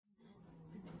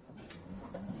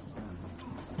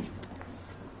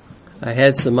I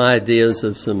had some ideas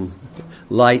of some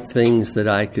light things that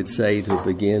I could say to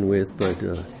begin with, but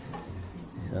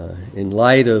in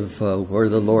light of where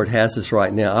the Lord has us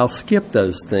right now, I'll skip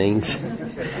those things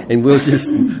and we'll just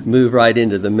move right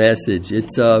into the message.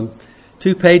 It's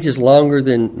 2 pages longer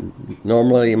than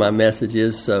normally my message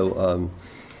is, so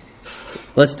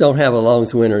let's don't have a long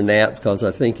winter nap, because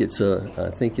I think it's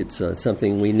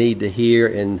something we need to hear,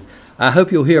 and I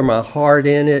hope you'll hear my heart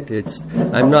in it.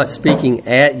 I'm not speaking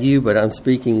at you, but I'm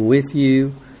speaking with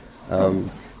you.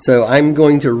 So I'm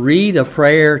going to read a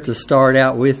prayer to start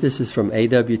out with. This is from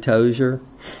A.W. Tozer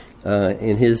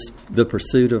in The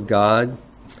Pursuit of God.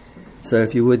 So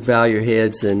if you would bow your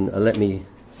heads and let me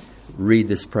read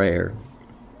this prayer.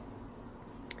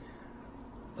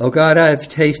 Oh God, I have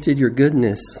tasted your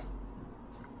goodness,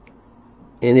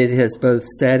 and it has both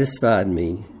satisfied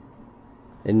me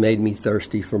and made me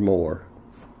thirsty for more.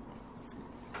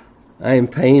 I am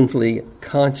painfully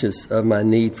conscious of my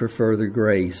need for further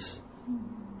grace.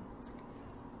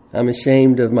 I'm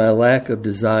ashamed of my lack of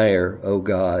desire, O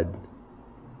God,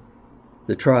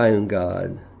 the triune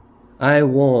God. I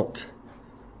want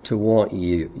to want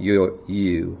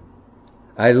you.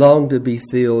 I long to be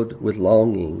filled with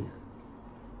longing.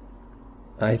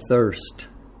 I thirst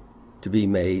to be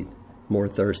made more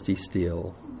thirsty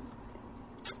still.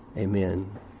 Amen.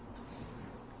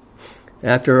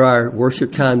 After our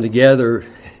worship time together,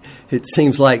 it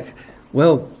seems like,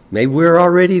 well, maybe we're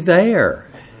already there.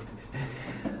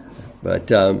 But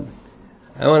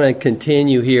I want to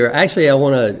continue here. Actually, I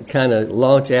want to kind of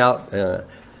launch out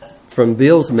from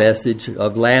Bill's message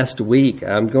of last week.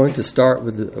 I'm going to start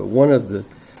with one of the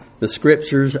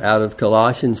scriptures out of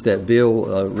Colossians that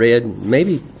Bill read,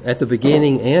 maybe at the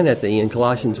beginning and at the end,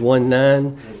 Colossians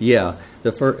 1:9. Yeah,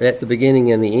 at the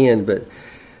beginning and the end, but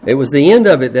it was the end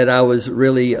of it that I was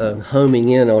really homing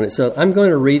in on it. So I'm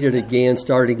going to read it again,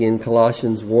 starting in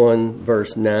Colossians 1,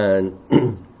 verse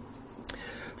 9.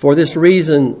 For this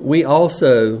reason, we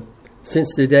also,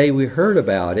 since the day we heard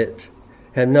about it,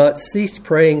 have not ceased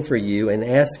praying for you and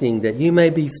asking that you may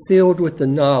be filled with the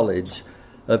knowledge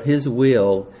of His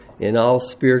will in all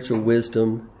spiritual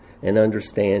wisdom and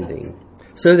understanding,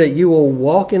 so that you will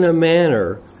walk in a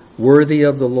manner worthy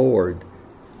of the Lord,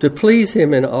 to please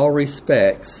Him in all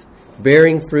respects,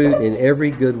 bearing fruit in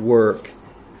every good work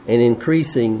and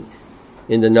increasing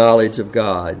in the knowledge of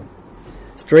God,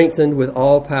 strengthened with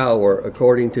all power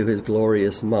according to His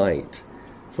glorious might,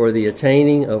 for the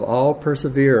attaining of all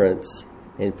perseverance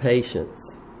and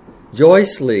patience,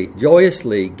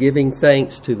 joyously giving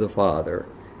thanks to the Father,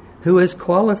 who has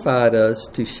qualified us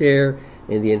to share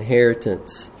in the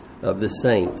inheritance of the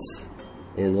saints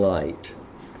in light.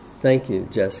 Thank you,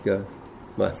 Jessica.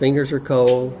 My fingers are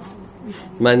cold.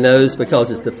 My nose,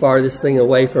 because it's the farthest thing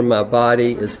away from my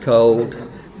body, is cold.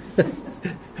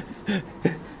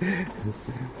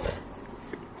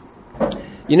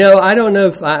 You know, I don't know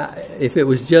if it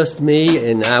was just me,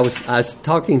 and I was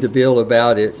talking to Bill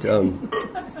about it.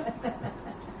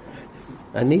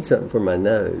 I need something for my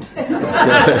nose.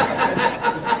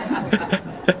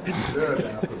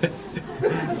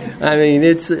 I mean,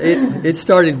 it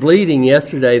started bleeding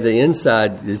yesterday. The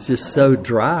inside is just so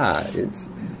dry.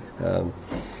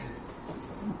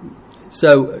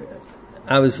 So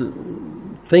I was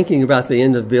thinking about the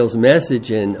end of Bill's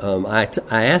message, and I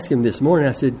asked him this morning.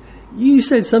 I said, "You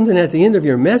said something at the end of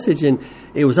your message, and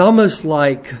it was almost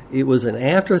like it was an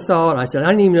afterthought." I said, "I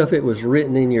didn't even know if it was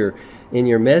written in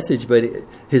your message," but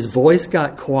his voice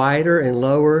got quieter and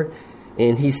lower,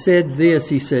 and he said this.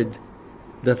 He said,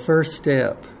 "The first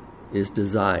step is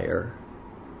desire."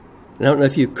 And I don't know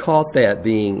if you caught that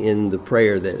being in the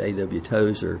prayer that A.W.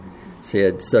 Tozer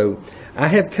said. So I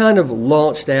have kind of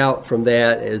launched out from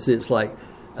that as it's like,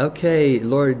 okay,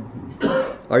 Lord,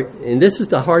 and this is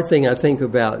the hard thing I think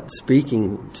about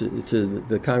speaking to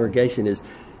the congregation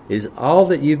is all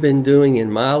that you've been doing in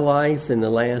my life in the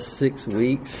last 6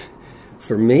 weeks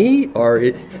for me, or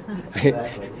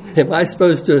am I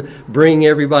supposed to bring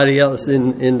everybody else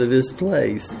into this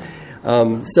place?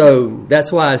 So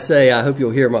that's why I say I hope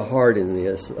you'll hear my heart in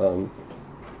this.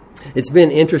 It's been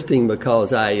interesting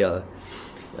because I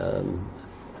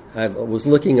was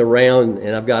looking around,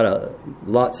 and I've got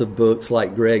lots of books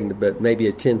like Greg, but maybe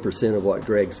a 10% of what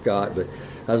Greg's got. But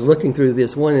I was looking through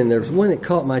this one, and there's one that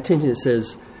caught my attention. It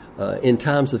says, "In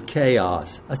times of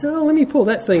chaos." I said, "Oh, let me pull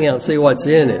that thing out and see what's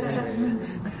in it."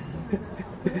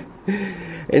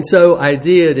 And so I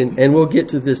did, and we'll get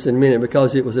to this in a minute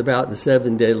because it was about the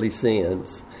 7 deadly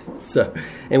sins. So,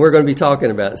 and we're going to be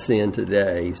talking about sin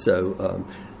today. So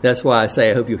that's why I say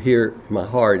I hope you hear my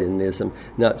heart in this. I'm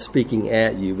not speaking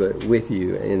at you, but with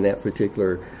you in that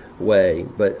particular way.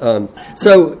 But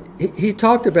so he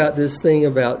talked about this thing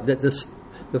about that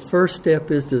the first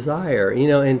step is desire,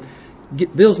 and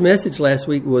Bill's message last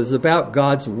week was about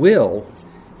God's will,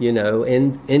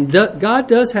 and God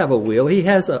does have a will. He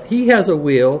has a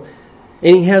will,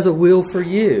 and He has a will for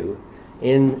you.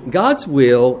 And God's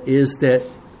will is that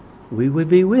we would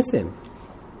be with Him.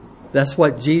 That's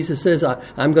what Jesus says.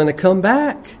 I'm going to come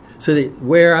back so that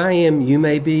where I am, you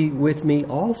may be with me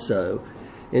also.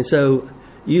 And so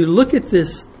you look at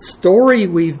this story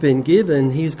we've been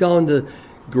given. He's gone to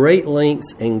great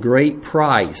lengths and great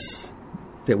price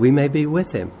that we may be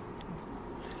with Him.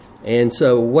 And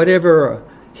so whatever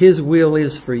His will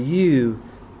is for you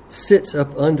sits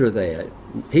up under that.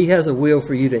 He has a will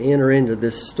for you to enter into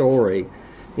this story,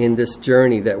 in this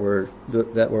journey that we're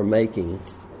making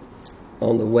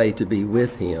on the way to be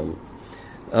with Him.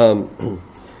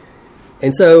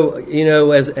 And so,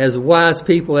 as wise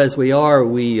people as we are,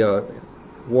 we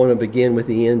want to begin with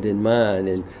the end in mind.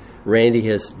 And Randy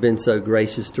has been so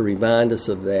gracious to remind us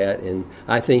of that. And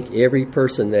I think every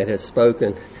person that has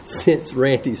spoken since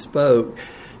Randy spoke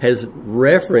has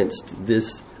referenced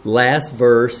this last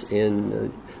verse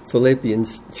in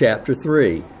Philippians chapter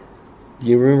 3. Do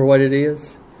you remember what it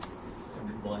is?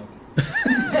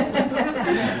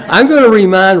 I'm going to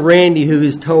remind Randy, who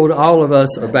has told all of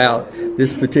us about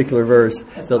this particular verse.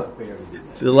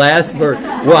 The last verse.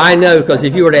 Well, I know, because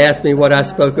if you were to ask me what I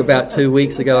spoke about 2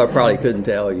 weeks ago, I probably couldn't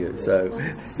tell you. So,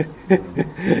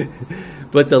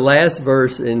 but the last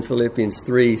verse in Philippians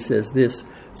 3 says this: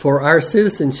 "For our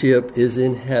citizenship is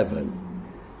in heaven."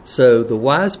 So the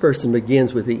wise person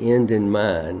begins with the end in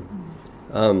mind.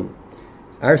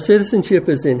 Our citizenship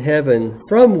is in heaven,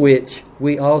 from which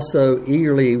we also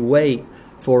eagerly wait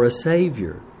for a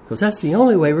Savior. Because that's the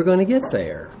only way we're going to get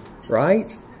there,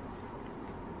 right?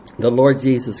 The Lord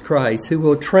Jesus Christ, who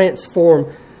will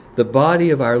transform the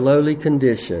body of our lowly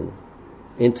condition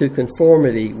into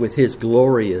conformity with His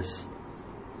glorious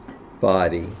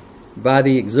body by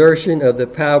the exertion of the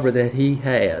power that He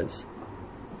has,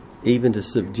 even to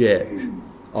subject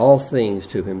all things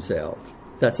to Himself.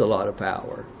 That's a lot of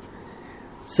power.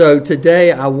 So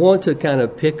today I want to kind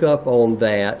of pick up on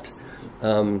that.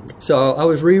 So I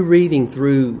was rereading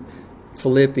through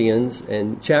Philippians,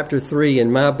 and chapter 3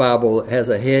 in my Bible has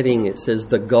a heading. It says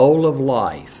the goal of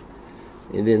life,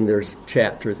 and then there's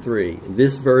chapter 3.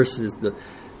 This verse is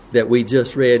that we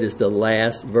just read is the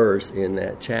last verse in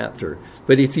that chapter.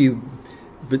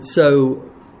 So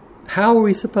how are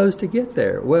we supposed to get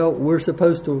there? Well, we're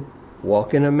supposed to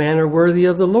walk in a manner worthy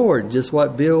of the Lord, just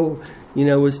what Bill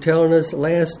was telling us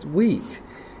last week.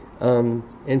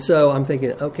 And so I'm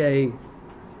thinking, okay,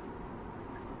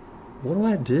 what do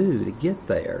I do to get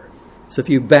there? So if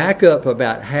you back up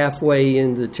about halfway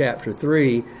into chapter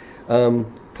 3,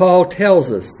 Paul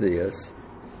tells us this,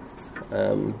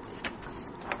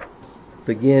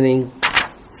 beginning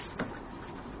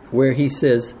where he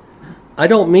says, "I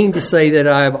don't mean to say that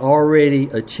I have already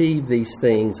achieved these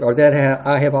things or that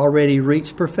I have already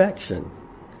reached perfection,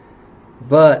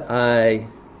 but I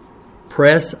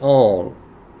press on."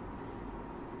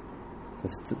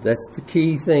 That's the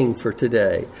key thing for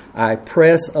today. I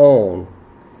press on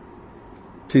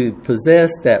to possess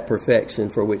that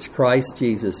perfection for which Christ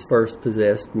Jesus first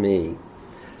possessed me.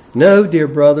 No, dear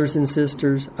brothers and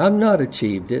sisters, I've not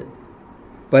achieved it,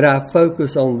 but I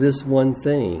focus on this one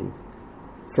thing,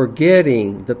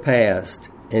 forgetting the past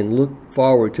and look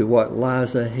forward to what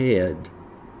lies ahead.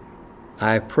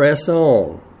 I press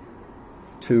on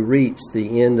to reach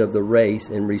the end of the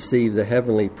race and receive the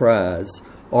heavenly prize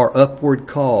or upward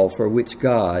call for which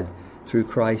God, through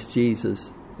Christ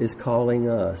Jesus, is calling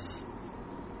us.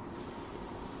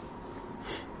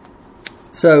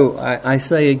 So I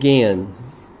say again,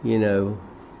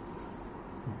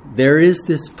 there is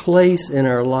this place in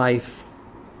our life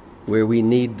where we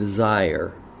need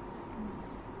desire.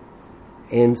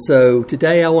 And so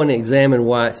today I want to examine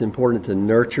why it's important to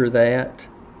nurture that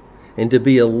and to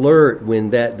be alert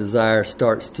when that desire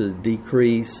starts to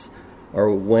decrease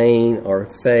or wane or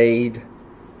fade,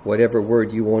 whatever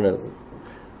word you want to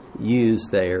use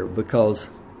there, because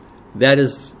there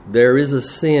is a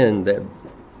sin that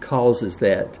causes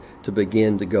that to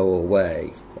begin to go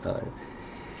away.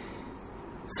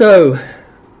 So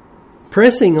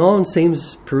pressing on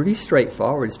seems pretty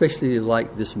straightforward, especially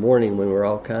like this morning when we're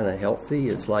all kind of healthy.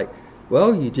 It's like,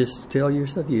 well, you just tell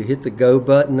yourself, you hit the go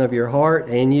button of your heart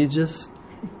and you just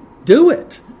do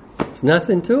it. There's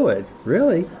nothing to it,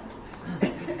 really.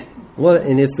 Well,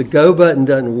 and if the go button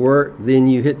doesn't work, then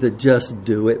you hit the just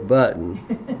do it button.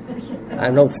 I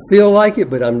don't feel like it,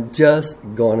 but I'm just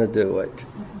going to do it.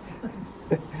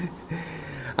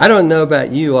 I don't know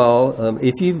about you all.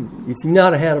 If you've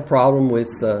not had a problem with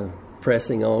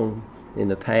pressing on in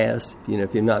the past,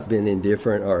 if you've not been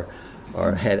indifferent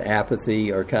or had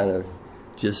apathy or kind of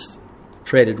just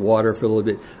treaded water for a little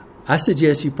bit, I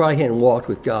suggest you probably hadn't walked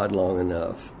with God long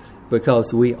enough,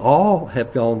 because we all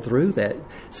have gone through that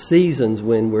seasons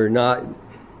when we're not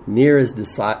near as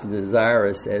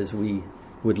desirous as we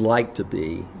would like to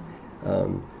be.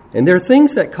 And there are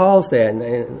things that cause that,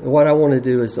 and what I want to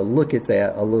do is to look at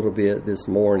that a little bit this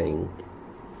morning,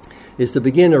 is to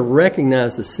begin to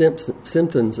recognize the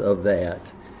symptoms of that.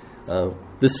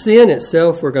 The sin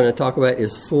itself we're going to talk about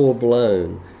is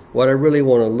full-blown. What I really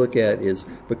want to look at is,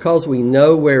 because we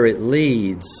know where it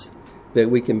leads, that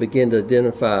we can begin to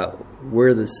identify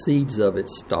where the seeds of it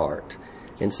start.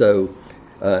 And so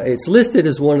it's listed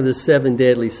as one of the 7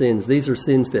 deadly sins. These are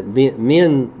sins that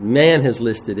man has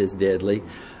listed as deadly.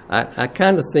 I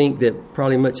kind of think that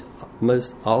probably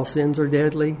most all sins are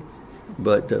deadly,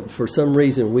 but for some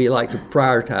reason we like to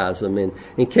prioritize them. And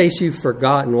in case you've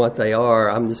forgotten what they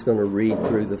are, I'm just going to read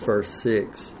through the first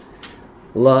 6.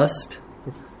 Lust,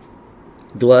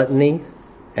 gluttony,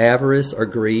 avarice or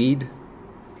greed,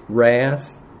 wrath,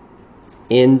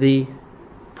 envy,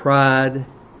 pride,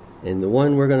 and the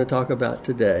one we're going to talk about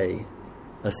today,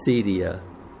 acedia,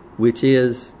 which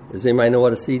is, does anybody know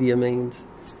what acedia means?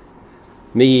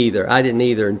 Me either. I didn't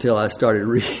either until I started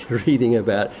reading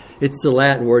about it. It's the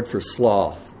Latin word for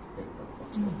sloth.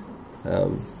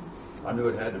 I knew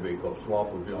it had to be, because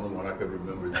sloth was the only one I could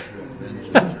remember.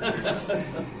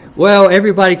 Well,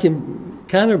 everybody can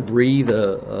kind of breathe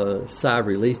a sigh of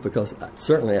relief, because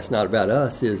certainly that's not about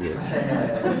us, is it?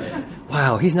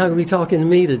 Wow, he's not going to be talking to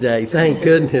me today. Thank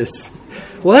goodness.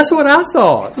 Well, that's what I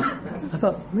thought. I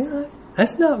thought, man,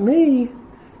 that's not me.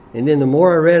 And then the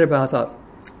more I read about it, I thought,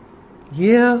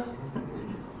 yeah,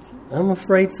 I'm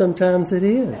afraid sometimes it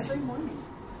is.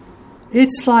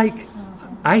 It's like,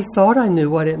 I thought I knew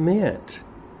what it meant.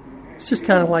 It's just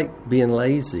kind of like being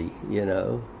lazy,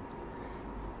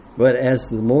 But as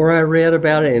the more I read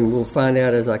about it, and we'll find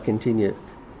out as I continue,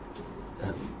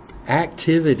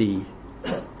 activity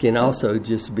can also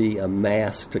just be a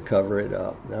mask to cover it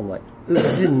up. And I'm like, I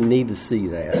didn't need to see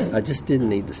that. I just didn't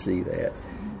need to see that.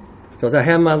 Because I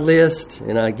have my list,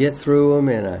 and I get through them,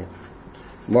 and I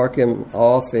mark them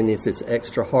off, and if it's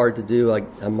extra hard to do,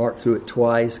 I mark through it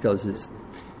twice, because it's,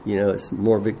 it's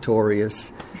more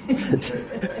victorious.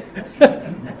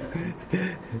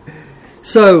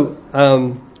 So,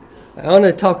 I want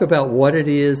to talk about what it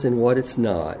is and what it's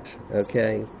not,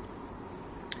 okay?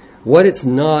 What it's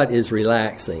not is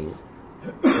relaxing.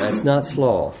 That's not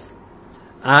sloth.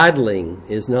 Idling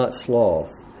is not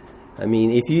sloth. I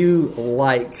mean, if you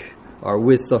are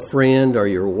with a friend or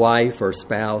your wife or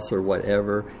spouse or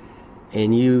whatever,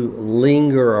 and you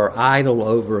linger or idle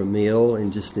over a meal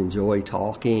and just enjoy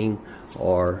talking,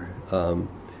 or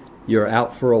you're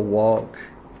out for a walk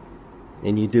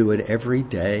and you do it every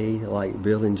day like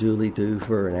Bill and Julie do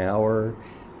for an hour,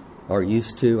 or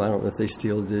used to. I don't know if they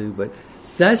still do, but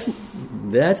that's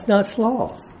not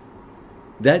sloth.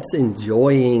 That's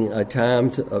enjoying a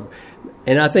time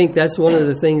and I think that's one of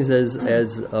the things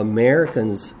as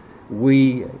Americans,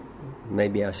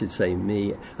 maybe I should say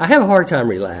me, I have a hard time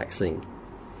relaxing.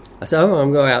 I said, I'm going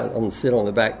to go out and sit on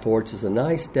the back porch. It's a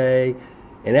nice day.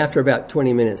 And after about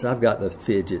 20 minutes, I've got the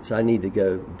fidgets. I need to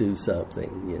go do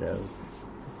something,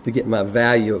 to get my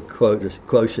value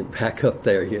quotient back up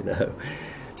there,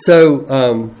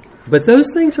 So, but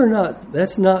those things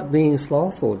that's not being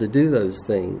slothful to do those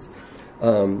things.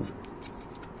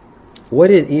 What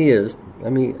it is,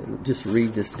 let me just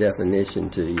read this definition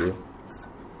to you.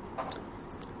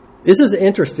 This is an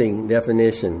interesting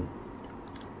definition.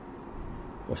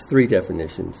 Well, it's 3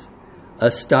 definitions.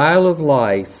 A style of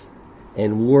life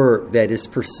and work that is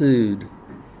pursued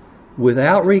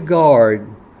without regard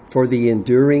for the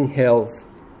enduring health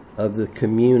of the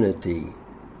community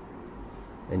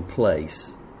and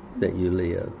place that you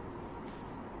live.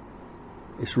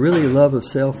 It's really love of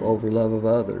self over love of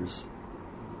others.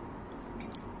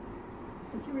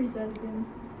 Could you read that again?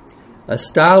 A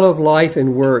style of life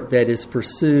and work that is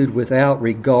pursued without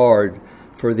regard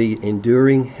for the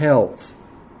enduring health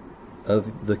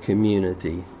of the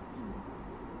community.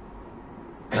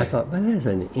 I thought, well, that is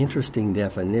an interesting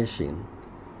definition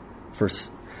for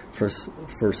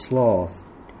sloth.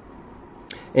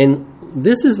 And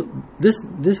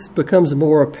this becomes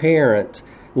more apparent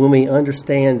when we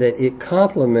understand that it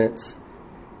complements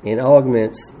and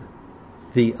augments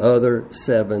the other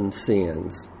 7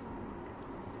 sins.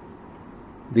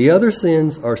 The other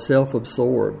sins are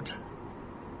self-absorbed,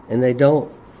 and they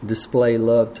don't display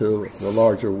love to the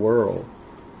larger world.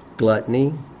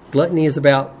 Gluttony, Gluttony is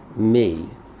about me.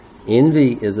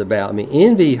 Envy is about me.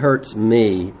 Envy hurts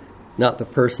me, not the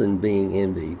person being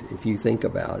envied, if you think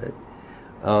about it.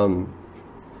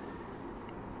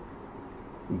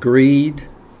 Greed,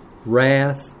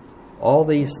 wrath, all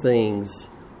these things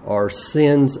are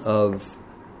sins of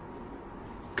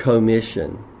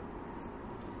commission,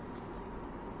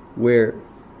 where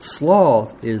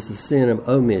sloth is the sin of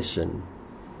omission.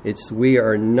 It's we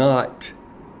are not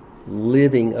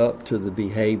living up to the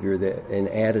behavior that and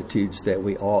attitudes that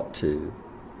we ought to.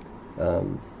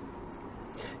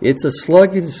 It's a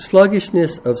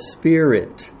sluggishness of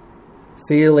spirit,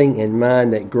 feeling, and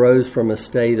mind that grows from a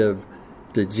state of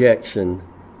dejection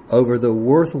over the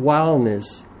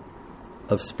worthwhileness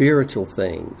of spiritual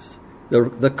things.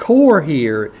 The core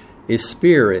here is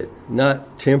spirit,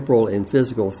 not temporal and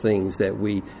physical things that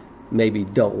we maybe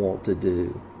don't want to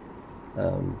do.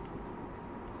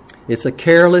 It's a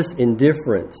careless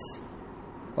indifference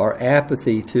or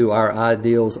apathy to our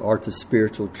ideals or to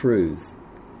spiritual truth.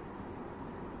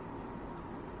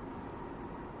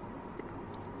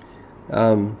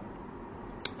 How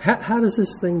does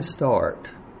this thing start?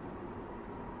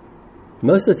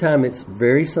 Most of the time, it's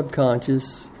very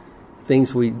subconscious.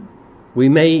 Things it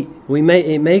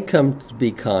may come to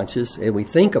be conscious, and we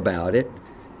think about it,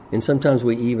 and sometimes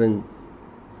we even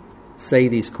say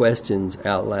these questions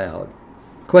out loud.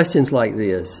 Questions like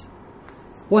this: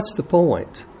 what's the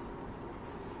point?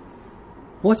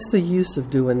 What's the use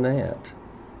of doing that?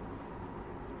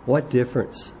 What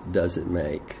difference does it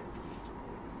make?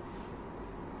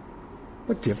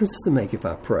 What difference does it make if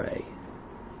I pray?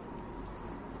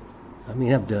 I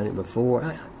mean, I've done it before.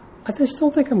 I just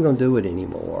don't think I'm going to do it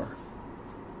anymore.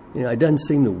 It doesn't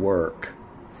seem to work.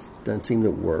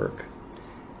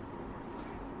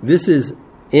 This is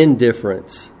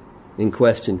indifference in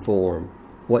question form.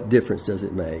 What difference does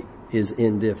it make? Is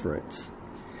indifference.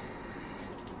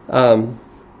 There's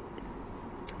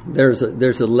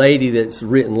a lady that's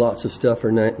written lots of stuff.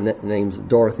 Her name's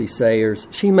Dorothy Sayers.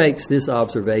 She makes this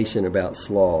observation about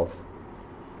sloth.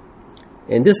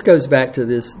 And this goes back to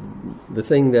the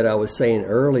thing that I was saying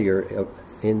earlier,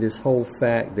 in this whole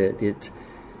fact that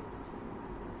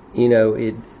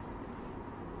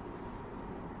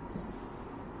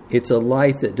it's a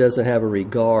life that doesn't have a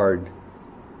regard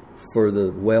for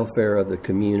the welfare of the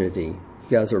community. You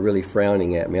guys are really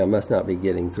frowning at me. I must not be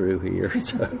getting through here.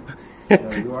 So.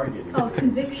 No, you are getting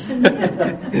conviction.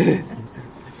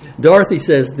 Dorothy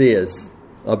says this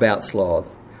about sloth.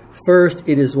 First,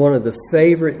 it is one of the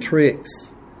favorite tricks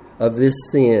of this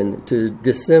sin to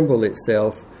dissemble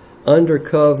itself under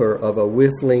cover of a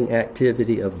whiffling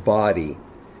activity of body.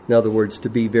 In other words, to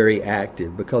be very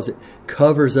active, because it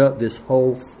covers up this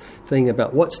whole thing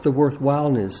about what's the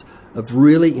worthwhileness of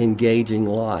really engaging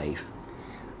life.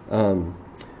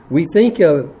 We think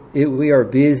of it, we are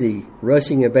busy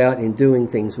rushing about and doing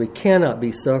things. We cannot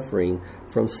be suffering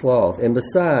from sloth. And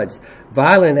besides,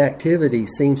 violent activity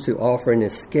seems to offer an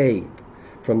escape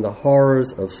from the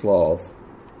horrors of sloth.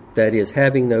 That is,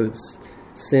 having no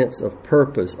sense of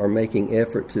purpose or making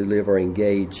effort to live or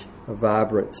engage a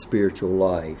vibrant spiritual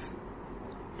life.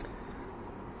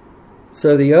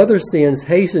 So the other sins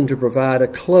hasten to provide a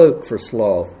cloak for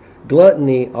sloth.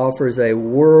 Gluttony offers a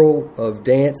whirl of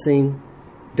dancing,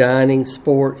 dining,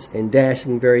 sports, and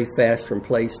dashing very fast from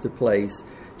place to place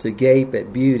to gape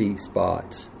at beauty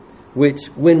spots, which,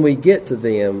 when we get to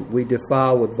them, we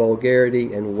defile with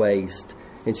vulgarity and waste.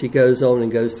 And she goes on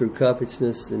and goes through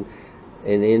covetousness and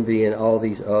envy and all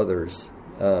these others.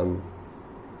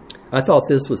 I thought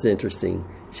this was interesting.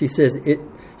 She says,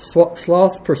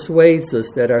 sloth persuades us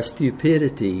that our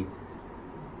stupidity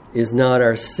is not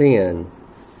our sin,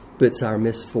 but it's our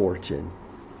misfortune.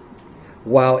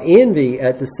 While envy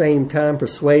at the same time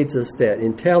persuades us that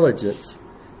intelligence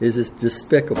is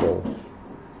despicable,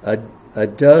 a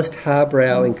dust,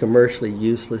 highbrow, and commercially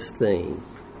useless thing.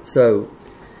 So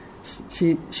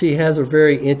she has a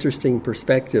very interesting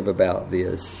perspective about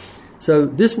this. So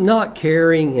this not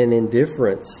caring and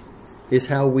indifference is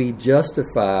how we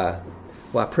justify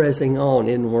why pressing on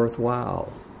isn't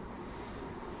worthwhile.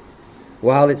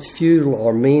 While it's futile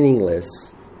or meaningless,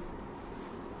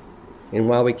 and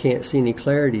while we can't see any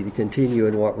clarity to continue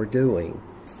in what we're doing.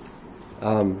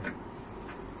 I'm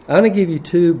going to give you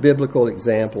two biblical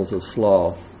examples of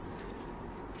sloth.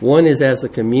 One is as a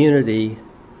community,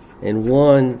 and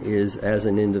one is as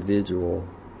an individual.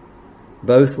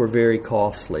 Both were very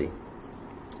costly.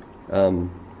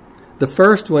 The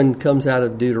first one comes out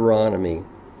of Deuteronomy.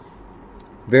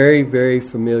 Very, very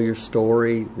familiar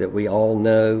story that we all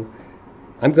know.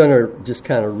 I'm going to just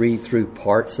kind of read through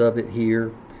parts of it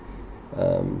here.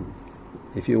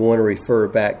 If you want to refer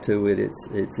back to it,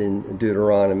 it's in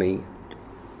Deuteronomy.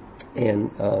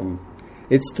 And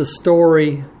it's the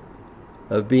story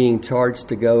of being charged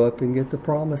to go up and get the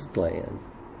promised land.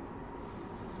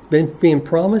 It's been being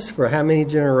promised for how many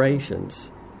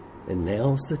generations? And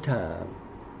now's the time.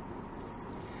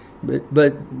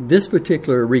 But this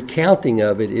particular recounting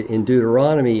of it in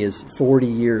Deuteronomy is 40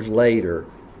 years later.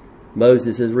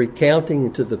 Moses is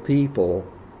recounting to the people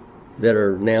that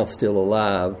are now still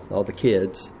alive, all the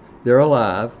kids, they're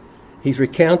alive. He's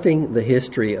recounting the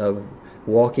history of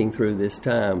walking through this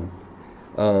time,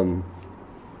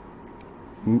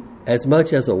 as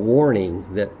much as a warning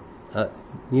that,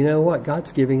 you know what,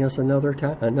 God's giving us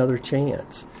another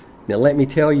chance. Now let me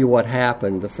tell you what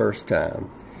happened the first time.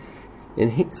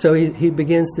 And so he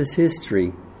begins this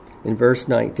history in verse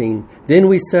 19. Then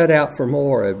we set out from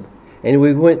Horeb, and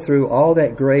we went through all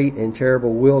that great and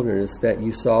terrible wilderness that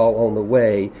you saw on the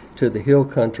way to the hill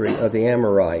country of the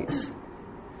Amorites,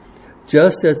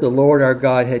 just as the Lord our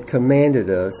God had commanded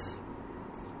us.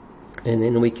 And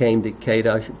then we came to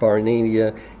Kadesh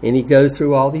Barnea, and he goes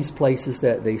through all these places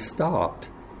that they stopped,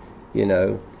 you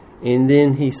know. And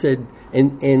then he said,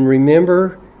 and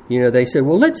remember, you know, they said,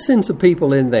 well, let's send some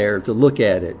people in there to look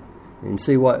at it and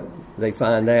see what they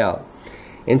find out.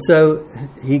 And so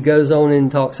he goes on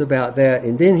and talks about that.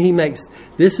 And then he makes,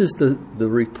 this is the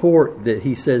report that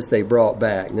he says they brought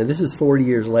back. Now, this is 40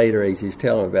 years later as he's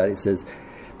telling about it. He says,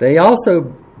 they also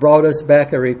brought us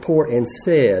back a report and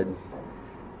said,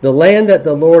 the land that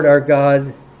the Lord our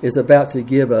God is about to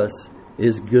give us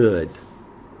is good.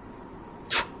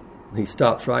 He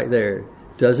stops right there.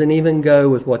 Doesn't even go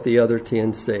with what the other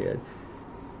 10 said.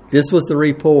 This was the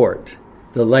report.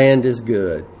 The land is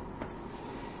good.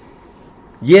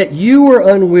 Yet you were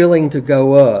unwilling to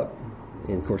go up.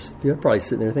 And of course, they're probably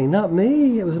sitting there thinking, not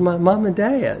me, it was my mom and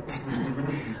dad.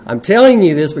 I'm telling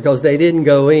you this because they didn't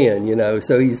go in, you know.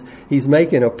 So he's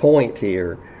making a point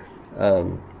here.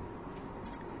 And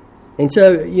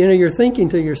so, you know, you're thinking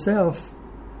to yourself,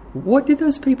 what did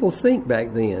those people think back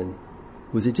then?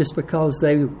 Was it just because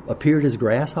they appeared as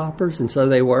grasshoppers and so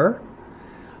they were?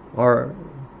 Or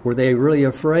were they really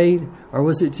afraid? Or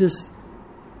was it just,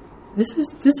 this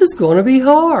is going to be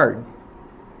hard?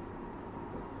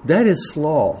 That is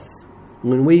sloth.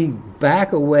 When we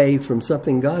back away from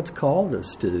something God's called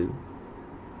us to,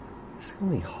 it's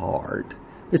going to be hard.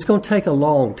 It's going to take a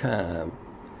long time.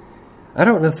 I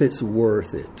don't know if it's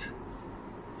worth it.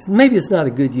 Maybe it's not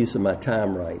a good use of my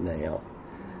time right now.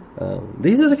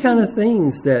 These are the kind of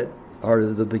things that are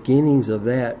the beginnings of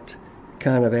that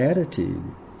kind of attitude.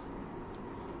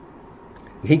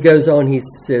 He goes on, he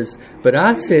says, but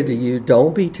I said to you,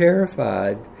 don't be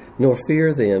terrified, nor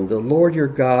fear them. The Lord your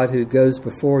God who goes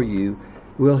before you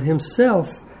will himself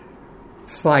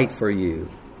fight for you.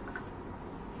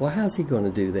 Well, how's he going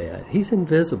to do that? He's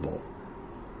invisible,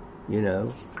 you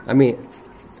know. I mean,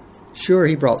 sure,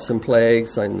 he brought some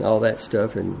plagues and all that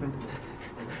stuff, and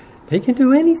he can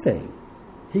do anything.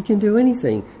 He can do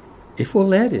anything if we'll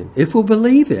let him, if we'll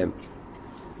believe him,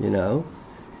 you know.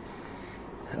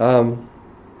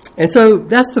 And so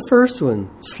that's the first one.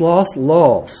 Sloth's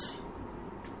loss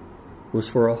was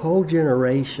for a whole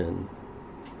generation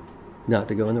not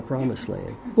to go in the promised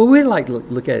land. Well, we'd like to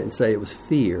look at it and say it was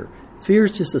fear. Fear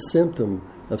is just a symptom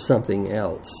of something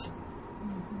else.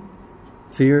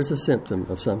 Fear is a symptom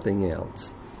of something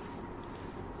else.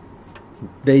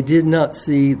 They did not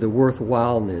see the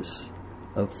worthwhileness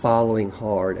of following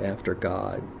hard after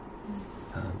God.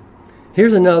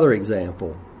 Here's another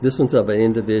example. This one's of an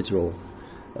individual.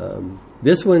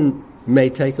 This one may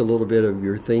take a little bit of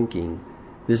your thinking.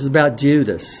 This is about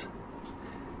Judas.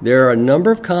 There are a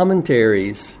number of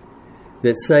commentaries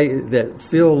that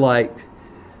feel like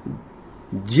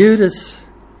Judas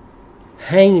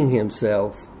hanging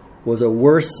himself was a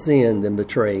worse sin than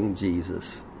betraying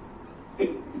Jesus.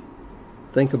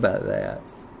 Think about that.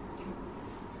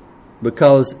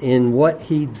 Because in what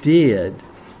he did,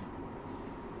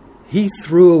 he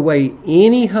threw away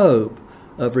any hope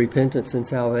of repentance and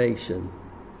salvation.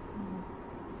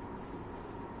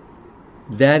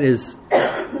 That is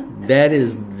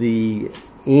the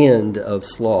end of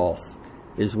sloth,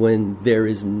 is when there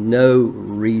is no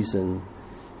reason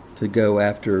to go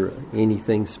after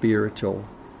anything spiritual.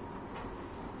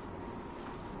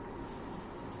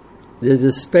 The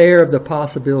despair of the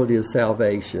possibility of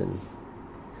salvation.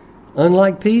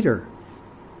 Unlike Peter.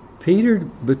 Peter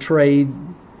betrayed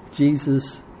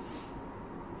Jesus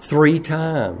 3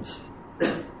 times.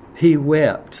 He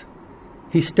wept.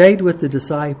 He stayed with the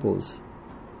disciples.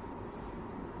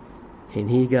 And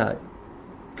he got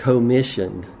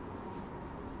commissioned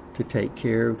to take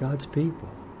care of God's people.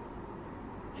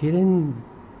 He didn't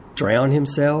drown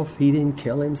himself. He didn't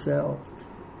kill himself.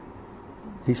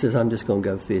 He says, I'm just going to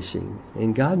go fishing.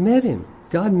 And God met him.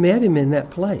 God met him in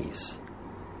that place.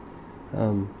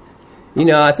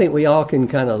 I think we all can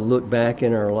kind of look back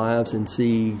in our lives and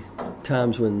see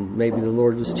times when maybe the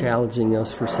Lord was challenging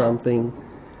us for something,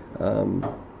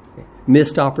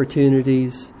 missed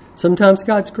opportunities. Sometimes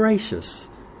God's gracious,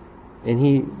 and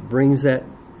He brings that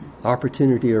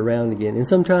opportunity around again. And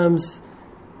sometimes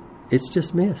it's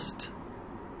just missed,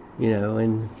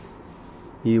 and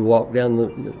you walk down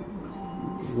the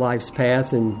life's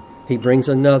path and He brings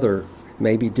another,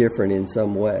 maybe different in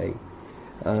some way.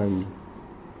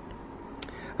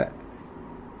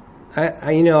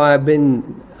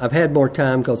 I've had more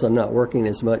time because I'm not working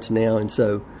as much now, and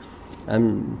so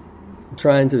I'm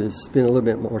trying to spend a little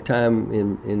bit more time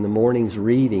in the mornings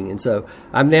reading. And so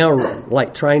I'm now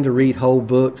like trying to read whole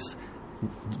books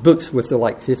with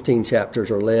like 15 chapters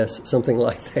or less, something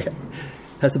like that.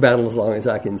 That's about as long as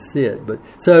I can sit. But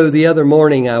so the other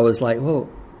morning I was like, well,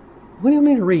 what do you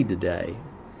want me to read today?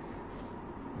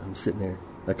 I'm sitting there,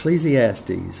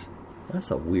 Ecclesiastes.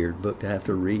 That's a weird book to have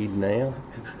to read now.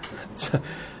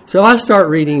 So I start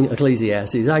reading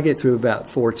Ecclesiastes. I get through about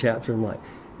 4 chapters. I'm like,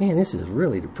 man, this is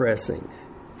really depressing.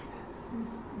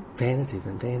 Vanity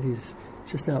is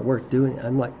just not worth doing.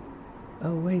 I'm like,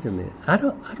 oh, wait a minute. I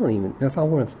don't even know if I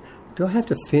want to. Do I have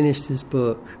to finish this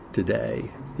book today?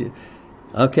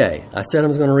 Okay, I said I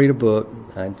was going to read a book,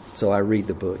 so I read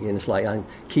the book, and it's like I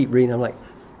keep reading. I'm like,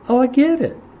 oh, I get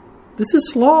it. This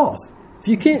is sloth. If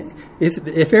you can't,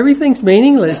 if everything's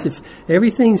meaningless, if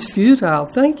everything's futile,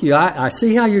 thank you. I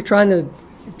see how you're trying to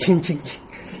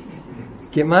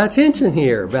get my attention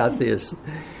here about this.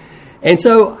 And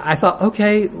so I thought,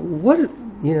 okay, what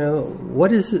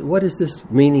is this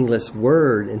meaningless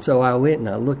word? And so I went and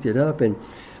I looked it up, and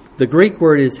the Greek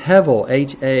word is hevel,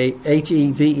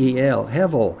 Hevel,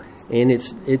 hevel, and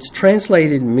it's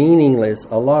translated meaningless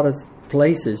a lot of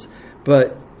places,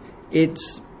 but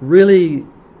it's really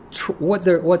what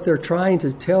they're trying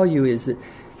to tell you is that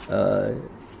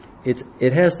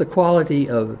it has the quality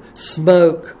of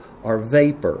smoke or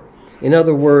vapor. In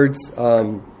other words,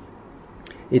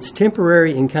 it's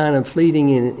temporary and kind of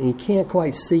fleeting, and you can't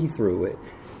quite see through it.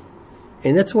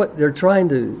 And that's what they're trying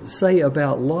to say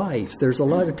about life. There's a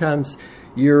lot of times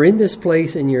you're in this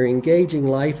place and you're engaging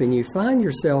life, and you find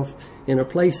yourself in a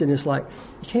place and it's like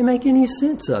you can't make any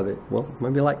sense of it. Well,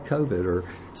 maybe like COVID, or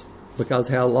because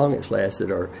how long it's lasted,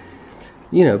 or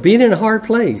being in a hard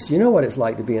place. You know what it's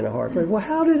like to be in a hard place. Well,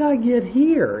 how did I get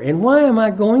here? And why am I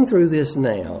going through this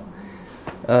now?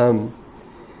 And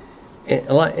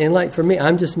like for me,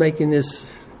 I'm just making this.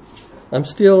 I'm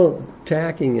still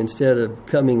tacking instead of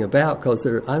coming about, because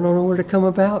I don't know where to come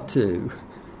about to.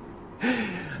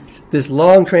 This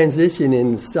long transition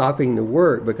in stopping the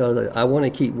work, because I want to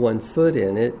keep one foot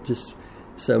in it. Just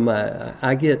so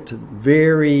I get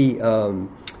very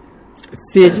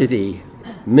fidgety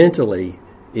mentally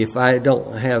if I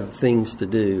don't have things to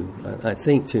do. I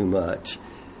think too much,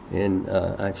 and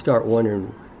I start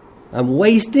wondering, I'm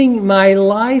wasting my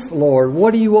life, Lord.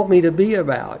 What do you want me to be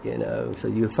about? So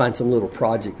you find some little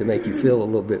project to make you feel a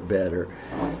little bit better.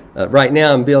 Right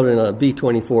now I'm building a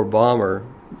B-24 bomber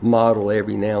model.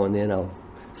 Every now and then I'll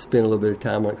spend a little bit of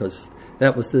time on it, because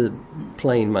that was the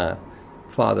plane my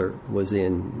father was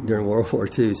in during World War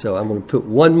II. So I'm going to put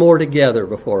one more together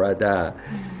before I die.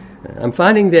 I'm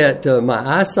finding that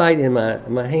my eyesight and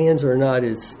my hands are not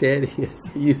as steady as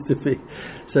they used to be.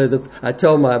 So I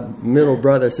told my middle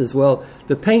brother, I says, well,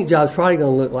 the paint job's probably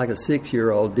going to look like a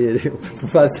 6-year-old did it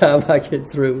by the time I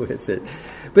get through with it.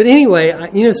 But anyway,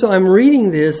 so I'm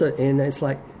reading this, and it's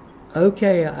like,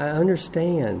 okay, I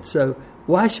understand. So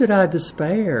why should I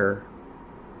despair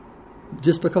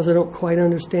just because I don't quite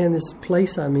understand this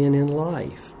place I'm in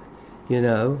life?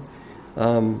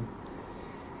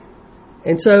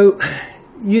 And so,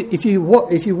 if you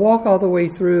walk all the way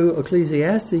through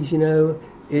Ecclesiastes,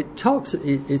 it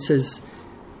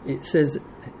says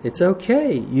it's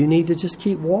okay. You need to just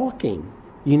keep walking.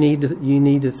 You need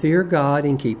to fear God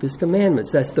and keep His commandments.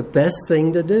 That's the best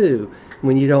thing to do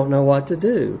when you don't know what to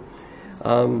do.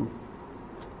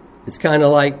 It's kind of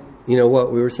like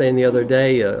what we were saying the other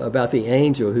day about the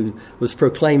angel who was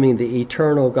proclaiming the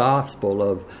eternal gospel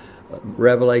of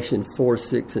Revelation 4,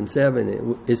 6, and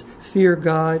 7. It is fear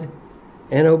God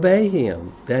and obey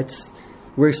Him.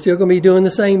 We're still going to be doing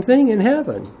the same thing in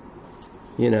heaven.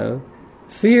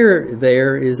 Fear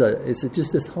there it's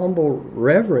just this humble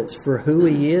reverence for who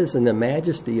He is and the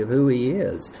majesty of who He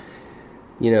is.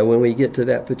 When we get to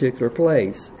that particular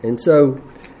place. And so,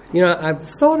 I've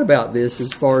thought about this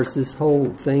as far as this whole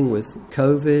thing with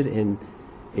COVID, and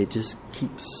it just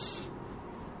keeps,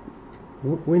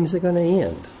 when's it going to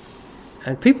end?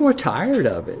 And people are tired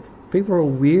of it. People are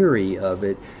weary of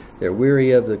it. They're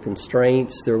weary of the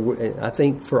constraints. I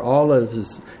think for all of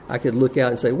us, I could look out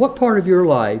and say, what part of your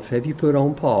life have you put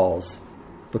on pause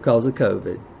because of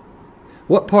COVID?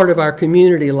 What part of our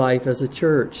community life as a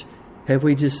church have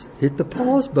we just hit the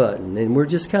pause button and we're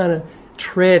just kind of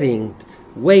treading,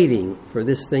 waiting for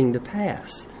this thing to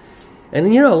pass? And,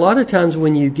 a lot of times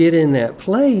when you get in that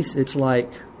place, it's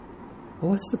like,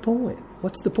 well, what's the point?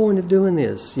 What's the point of doing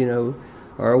this?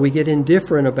 Or we get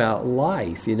indifferent about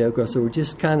life, because we're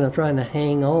just kind of trying to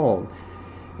hang on.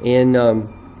 And,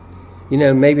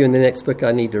 maybe in the next book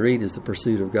I need to read is The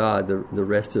Pursuit of God, the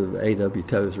rest of A.W.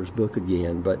 Tozer's book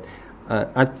again. But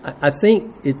I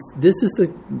think this is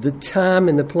the time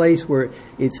and the place where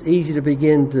it's easy to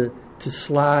begin to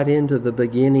slide into the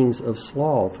beginnings of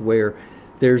sloth, where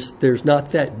there's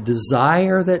not that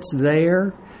desire that's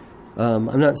there.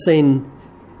 I'm not saying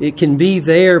it can be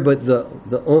there, but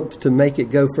the oomph to make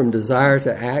it go from desire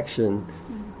to action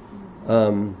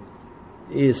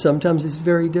is sometimes it's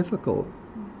very difficult.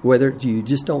 Whether you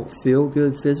just don't feel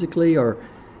good physically or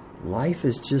life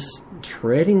is just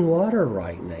treading water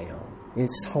right now.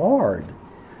 It's hard.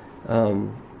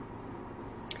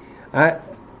 I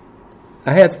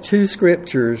have two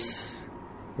scriptures,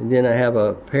 and then I have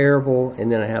a parable,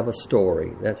 and then I have a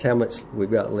story. That's how much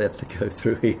we've got left to go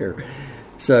through here.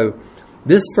 So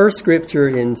this first scripture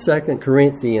in 2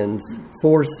 Corinthians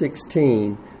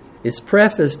 4:16 is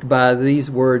prefaced by these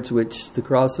words, which the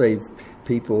Crossway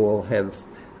people have,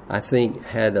 I think,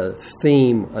 had a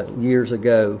theme years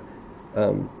ago.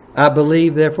 I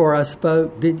believe, therefore I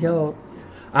spoke. Did y'all?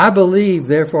 I believe,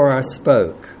 therefore I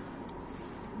spoke.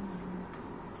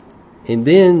 And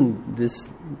then this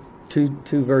two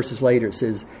verses later it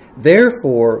says,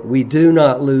 therefore we do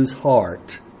not lose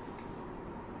heart.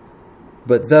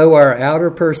 But though our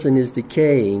outer person is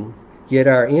decaying, yet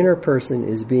our inner person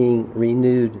is being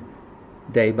renewed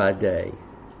day by day.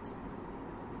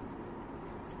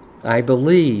 I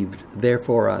believed,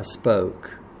 therefore I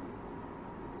spoke.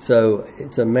 So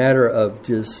it's a matter of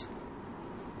just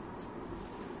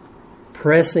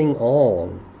pressing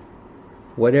on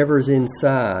whatever's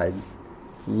inside.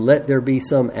 Let there be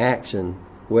some action,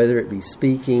 whether it be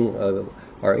speaking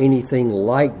or anything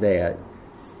like that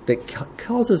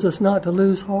causes us not to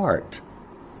lose heart.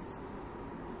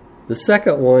 The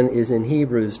second one is in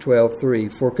Hebrews 12:3.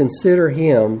 Consider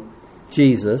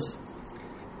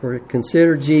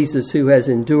Jesus, who has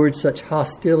endured such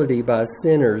hostility by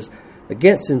sinners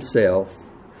against himself,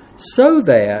 so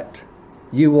that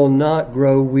you will not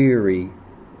grow weary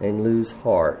and lose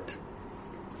heart.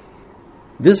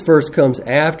 This verse comes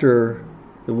after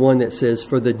the one that says,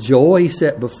 for the joy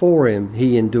set before him,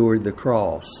 he endured the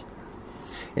cross.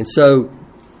 And so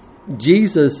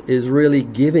Jesus is really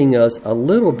giving us a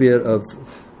little bit of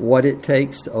what it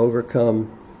takes to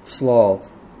overcome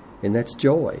sloth, and that's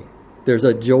joy. There's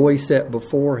a joy set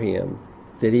before him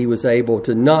that he was able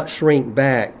to not shrink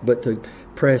back, but to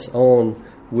press on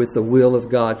with the will of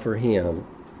God for him.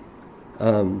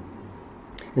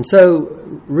 And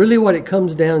so really what it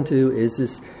comes down to is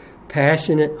this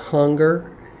passionate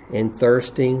hunger and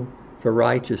thirsting for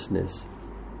righteousness.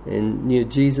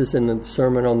 And Jesus in the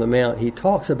Sermon on the Mount, he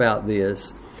talks about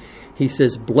this. He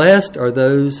says, blessed are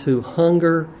those who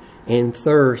hunger and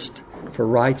thirst for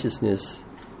righteousness.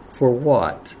 For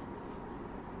what?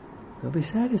 They'll be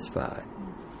satisfied.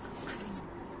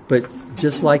 But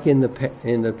just like in the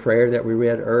prayer that we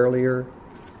read earlier,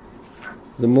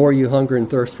 the more you hunger and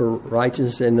thirst for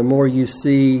righteousness, and the more you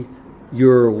see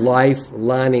your life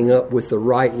lining up with the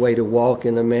right way to walk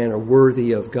in a manner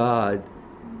worthy of God,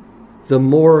 the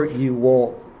more you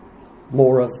want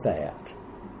more of that.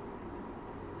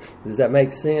 Does that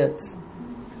make sense?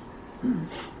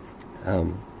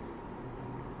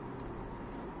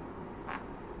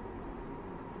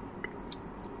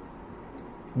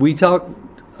 We talked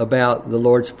about the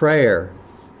Lord's Prayer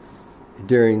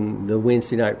during the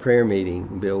Wednesday night prayer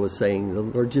meeting. Bill was saying the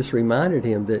Lord just reminded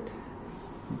him that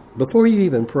before you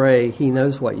even pray, he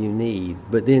knows what you need,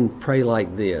 but then pray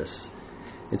like this.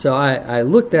 And so I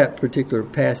looked that particular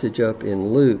passage up in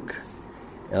Luke,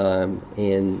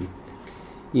 and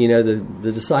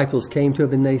the disciples came to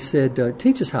him and they said,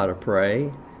 teach us how to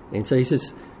pray. And so he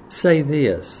says, say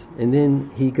this, and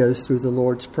then he goes through the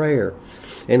Lord's Prayer.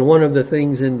 And one of the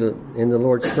things in the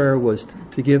Lord's Prayer was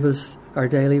to give us our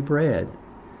daily bread.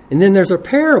 And then there's a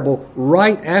parable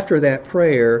right after that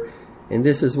prayer, and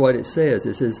this is what it says.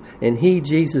 It says, and he,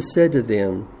 Jesus, said to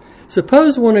them,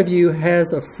 suppose one of you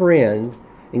has a friend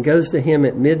and goes to him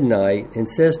at midnight and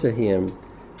says to him,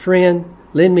 friend,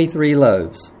 lend me 3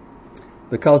 loaves,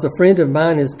 because a friend of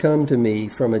mine has come to me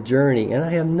from a journey, and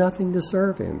I have nothing to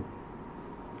serve him.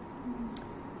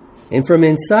 And from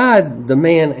inside, the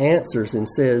man answers and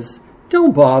says,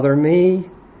 don't bother me.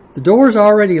 The door's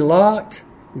already locked.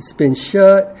 It's been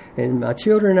shut, and my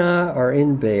children and I are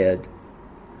in bed.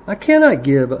 I cannot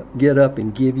get up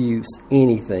and give you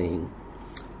anything.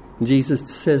 Jesus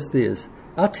says this,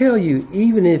 I'll tell you,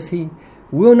 even if he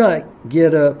will not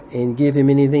get up and give him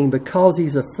anything because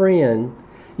he's a friend,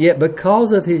 yet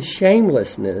because of his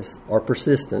shamelessness or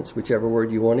persistence, whichever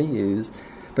word you want to use,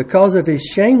 because of his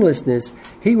shamelessness,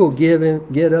 he will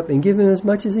get up and give him as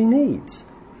much as he needs.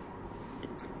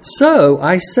 So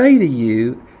I say to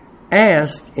you,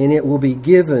 ask and it will be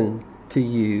given to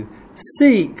you.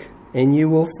 Seek and you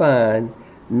will find.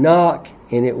 Knock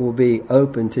and it will be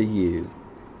open to you.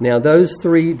 Now those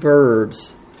 3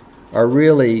 verbs are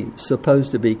really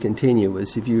supposed to be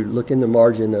continuous. If you look in the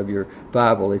margin of your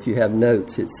Bible, if you have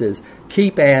notes, it says,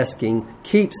 keep asking,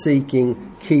 keep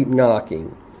seeking, keep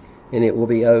knocking, and it will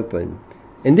be open.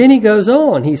 And then he goes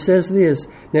on. He says this,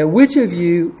 now which of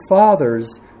you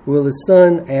fathers will the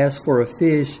son ask for a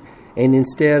fish, and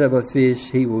instead of a fish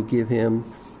he will give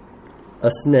him a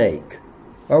snake?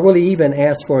 Or will he even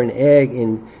ask for an egg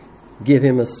and give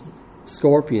him a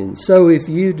scorpion? So if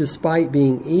you, despite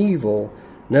being evil,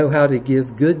 know how to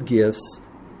give good gifts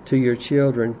to your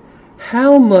children,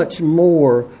 how much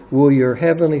more will your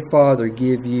heavenly Father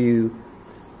give you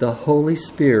the Holy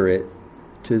Spirit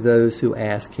to those who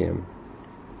ask him?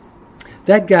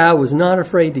 That guy was not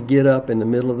afraid to get up in the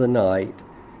middle of the night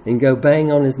and go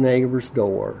bang on his neighbor's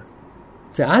door.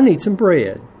 Say, I need some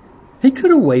bread. He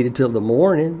could have waited till the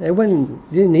morning.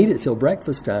 Didn't need it till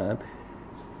breakfast time.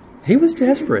 He was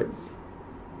desperate.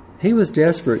 He was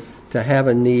desperate to have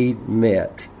a need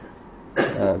met.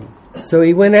 So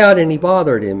he went out and he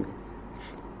bothered him.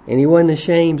 And he wasn't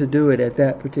ashamed to do it at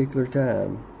that particular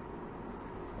time.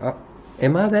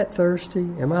 Am I that thirsty?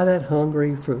 Am I that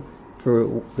hungry for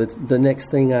the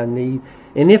next thing I need?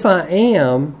 And if I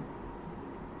am,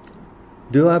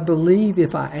 do I believe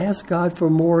if I ask God for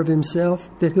more of himself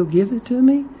that he'll give it to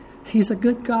me? He's a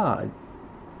good God.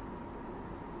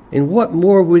 And what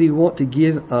more would he want to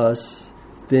give us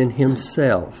than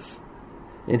himself?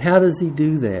 And how does he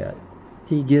do that?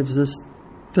 He gives us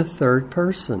the 3rd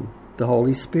person, the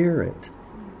Holy Spirit.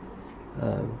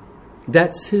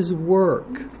 That's his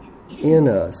work in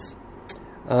us.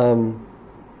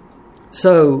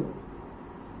 So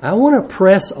I want to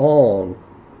press on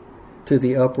to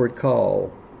the upward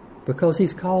call because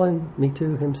he's calling me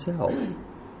to himself.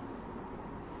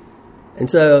 And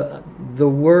so the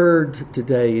word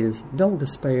today is don't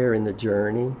despair in the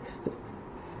journey.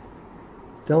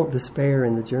 Don't despair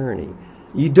in the journey.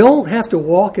 You don't have to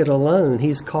walk it alone.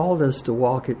 He's called us to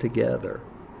walk it together.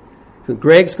 So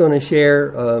Greg's going to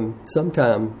share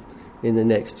sometime in the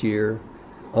next year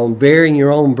on bearing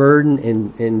your own burden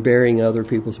and bearing other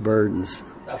people's burdens.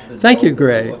 Thank you,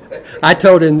 Greg. I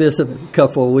told him this a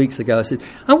couple of weeks ago. I said,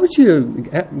 I want you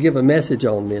to give a message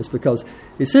on this because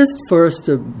it says for us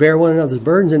to bear one another's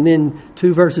burdens, and then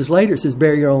 2 verses later it says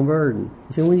bear your own burden.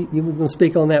 I said, you going to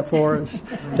speak on that for us?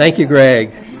 Thank you,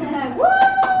 Greg.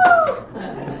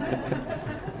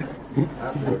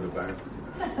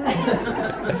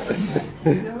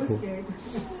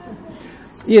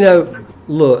 You know,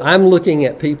 look, I'm looking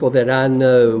at people that I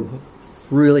know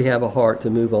really have a heart to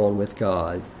move on with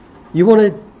God. You want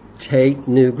to take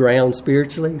new ground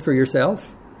spiritually for yourself?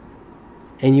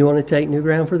 And you want to take new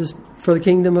ground for the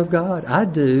kingdom of God? I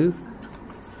do.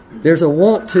 There's a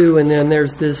want to, and then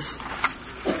there's this,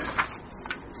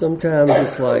 sometimes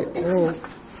it's like, oh,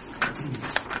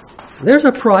 there's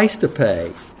a price to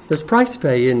pay. There's a price to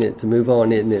pay, isn't it, to move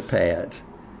on, isn't it, Pat?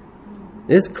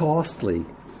 It's costly.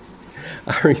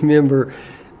 I remember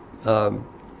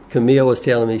Camille was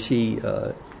telling me she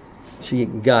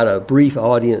got a brief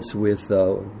audience with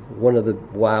one of the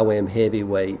YWAM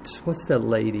heavyweights. What's that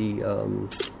lady? I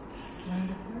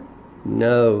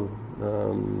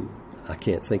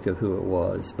can't think of who it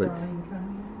was,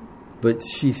 but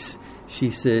she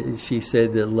said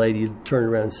the lady turned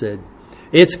around and said,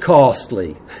 "It's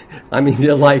costly." I mean,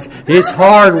 like it's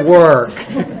hard work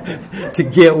to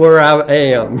get where I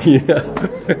am. You know.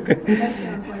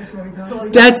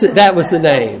 That was the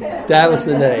name. That was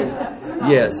the name.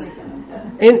 Yes.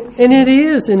 And it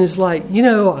is, and it's like, you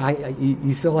know,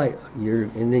 you feel like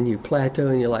and then you plateau,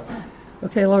 and you're like,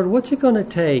 okay, Lord, what's it going to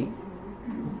take?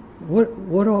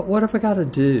 What have I got to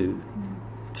do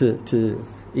to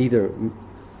either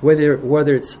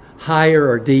whether it's higher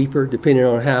or deeper, depending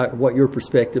on what your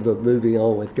perspective of moving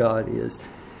on with God is.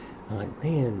 I'm like,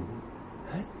 man,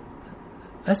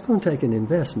 that's going to take an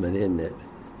investment, isn't it?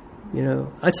 You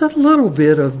know, it's a little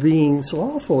bit of being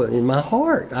slothful in my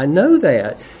heart. I know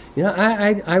that. You know,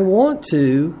 I want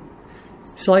to.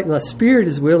 It's like my spirit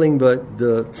is willing, but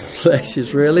the flesh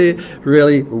is really,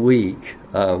 really weak.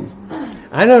 I'm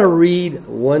going to read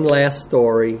one last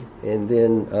story, and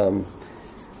then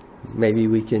maybe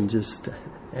we can just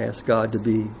ask God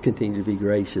to continue to be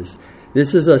gracious.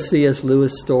 This is a C.S.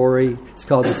 Lewis story. It's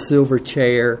called The Silver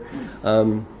Chair.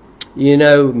 You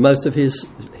know, most of his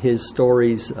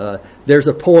stories, there's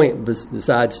a point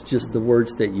besides just the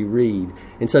words that you read.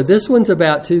 And so this one's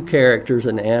about two characters,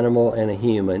 an animal and a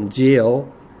human.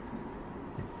 Jill,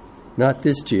 not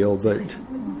this Jill, but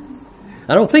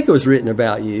I don't think it was written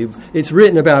about you. It's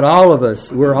written about all of us.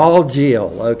 We're all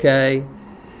Jill, okay?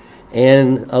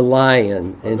 And a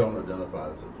lion. I don't identify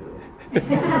as a Jill.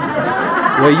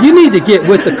 Well, you need to get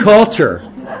with the culture.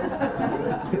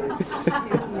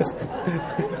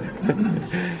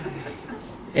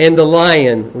 And the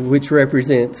lion, which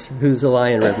represents, who's the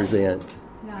lion represent?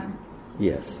 None.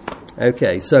 Yes.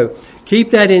 Okay, so keep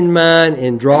that in mind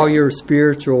and draw your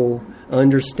spiritual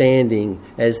understanding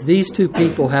as these two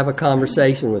people have a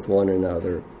conversation with one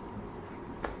another.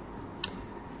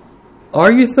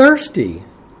 Are you thirsty?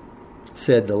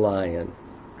 Said the lion.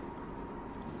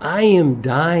 I am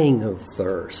dying of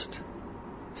thirst,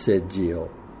 said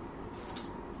Jill.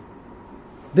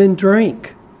 Then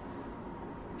drink,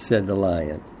 said the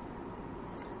lion.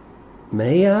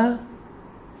 May I?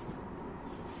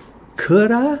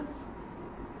 Could I?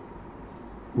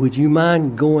 Would you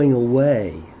mind going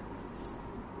away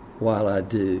while I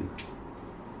do?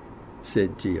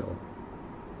 Said Jill.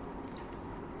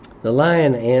 The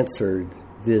lion answered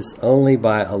this only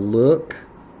by a look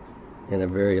and a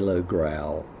very low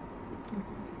growl.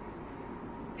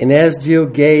 And as Jill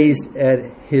gazed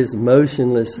at his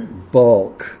motionless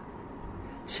bulk,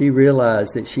 she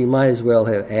realized that she might as well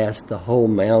have asked the whole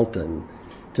mountain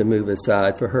to move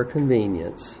aside for her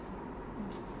convenience.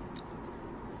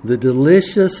 The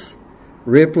delicious,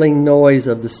 rippling noise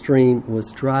of the stream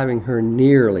was driving her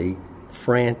nearly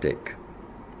frantic.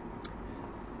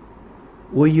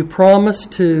 Will you promise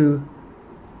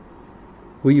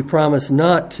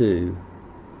not to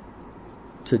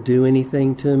do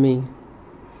anything to me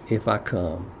if I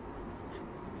come?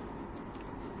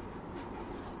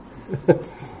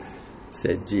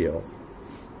 Said Jill.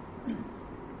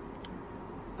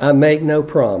 I make no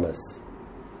promise,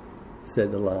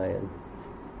 said the lion.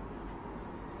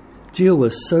 Jill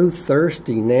was so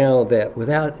thirsty now that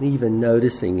without even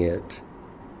noticing it,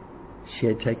 she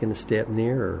had taken a step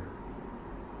nearer.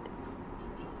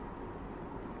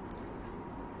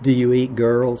 Do you eat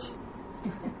girls?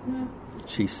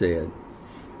 She said.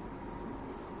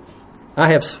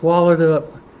 I have swallowed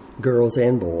up girls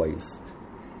and boys,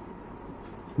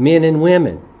 men and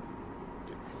women,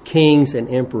 kings and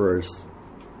emperors,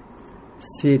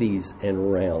 cities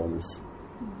and realms,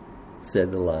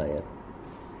 said the lion.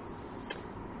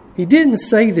 He didn't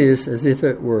say this as if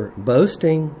it were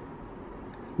boasting,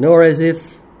 nor as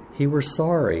if he were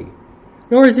sorry,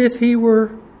 nor as if he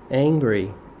were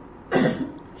angry.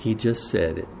 He just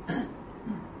said it.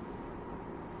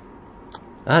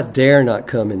 I dare not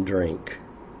come and drink,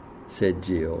 said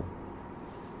Jill.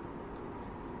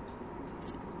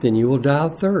 Then you will die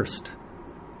of thirst,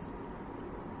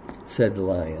 said the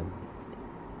lion.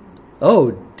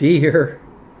 Oh dear,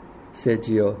 said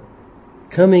Jill,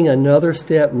 coming another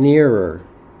step nearer.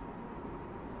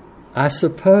 I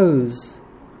suppose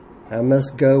I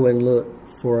must go and look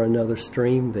for another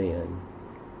stream then.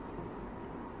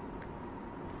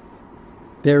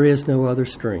 There is no other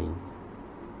stream,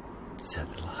 said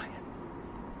the lion.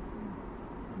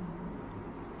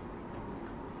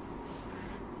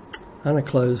 I'm going to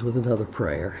close with another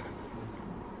prayer.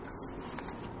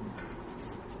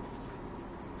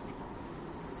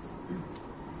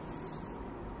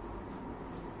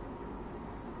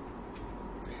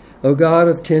 O God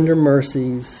of tender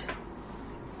mercies,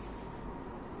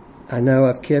 I know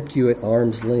I've kept you at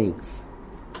arm's length.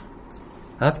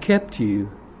 I've kept you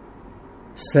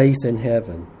safe in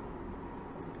heaven.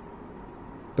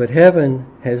 But heaven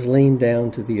has leaned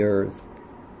down to the earth,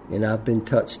 and I've been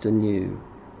touched anew.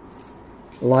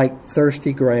 Like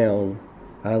thirsty ground,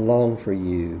 I long for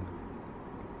you.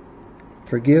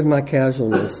 Forgive my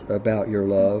casualness about your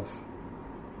love.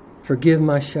 Forgive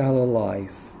my shallow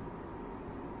life.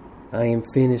 I am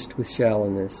finished with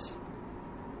shallowness.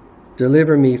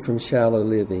 Deliver me from shallow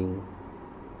living.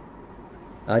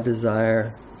 I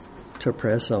desire to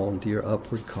press on to your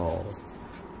upward call.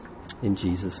 In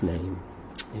Jesus' name,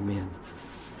 amen.